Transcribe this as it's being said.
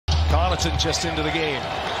Connaughton just into the game.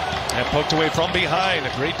 And poked away from behind.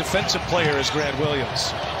 A great defensive player is Grant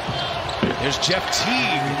Williams. There's Jeff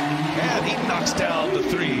Teague. And he knocks down the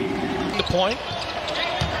three. The point.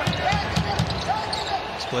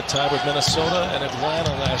 Split time with Minnesota and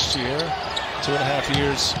Atlanta last year. 2.5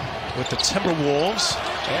 years with the Timberwolves.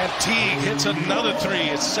 And Teague hits another three.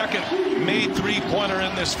 His second made three-pointer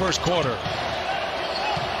in this first quarter.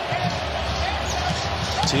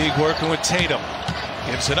 Teague working with Tatum.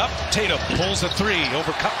 Gives it up. Tatum pulls a three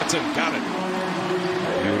over Connaughton. Got it.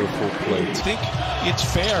 Beautiful play. I think it's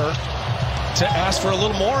fair to ask for a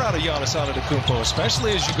little more out of Giannis Antetokounmpo,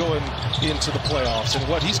 especially as you go into the playoffs and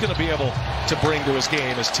what he's going to be able to bring to his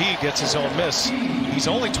game as Teague gets his own miss. He's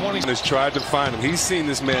only 20. Has tried to find him. He's seen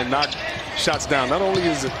this man knock shots down, not only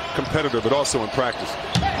as a competitor, but also in practice.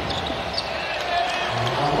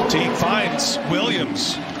 Teague finds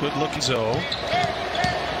Williams. Good looking zone.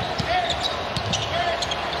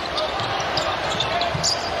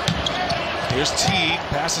 Here's Teague,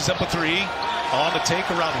 passes up a three. On the take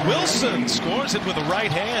around Wilson, scores it with the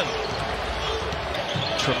right hand.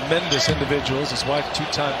 Tremendous individuals. His wife,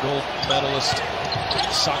 two-time gold medalist,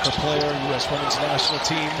 soccer player, U.S. women's national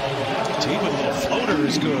team. Teague with a little floater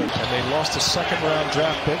is good. And they lost a second-round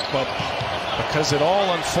draft pick, but because it all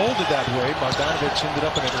unfolded that way, Bogdanovich ended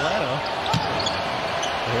up in Atlanta.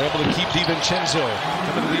 They're able to keep DiVincenzo.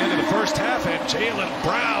 Coming to the end of the first half, and Jaylen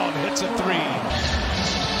Brown hits a three.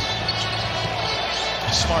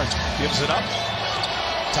 Smart gives it up.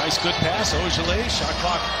 Tice, good pass. Ojale, shot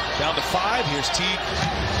clock down to 5. Here's Teague,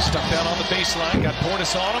 stuck down on the baseline. Got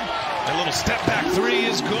Portis on him. A little step back three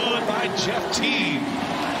is good by Jeff Teague.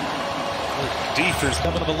 Defense.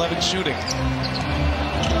 7 of 11 shooting.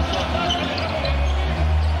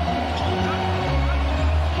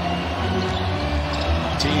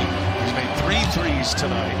 Teague, he's made 3 threes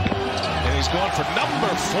tonight. And he's going for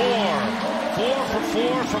number 4. 4 for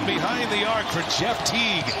 4 from behind the arc for Jeff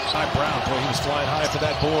Teague. By Brown, boy, he was flying high for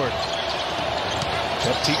that board.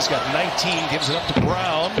 Jeff Teague's got 19, gives it up to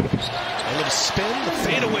Brown. A little spin, the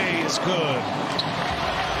fadeaway is good.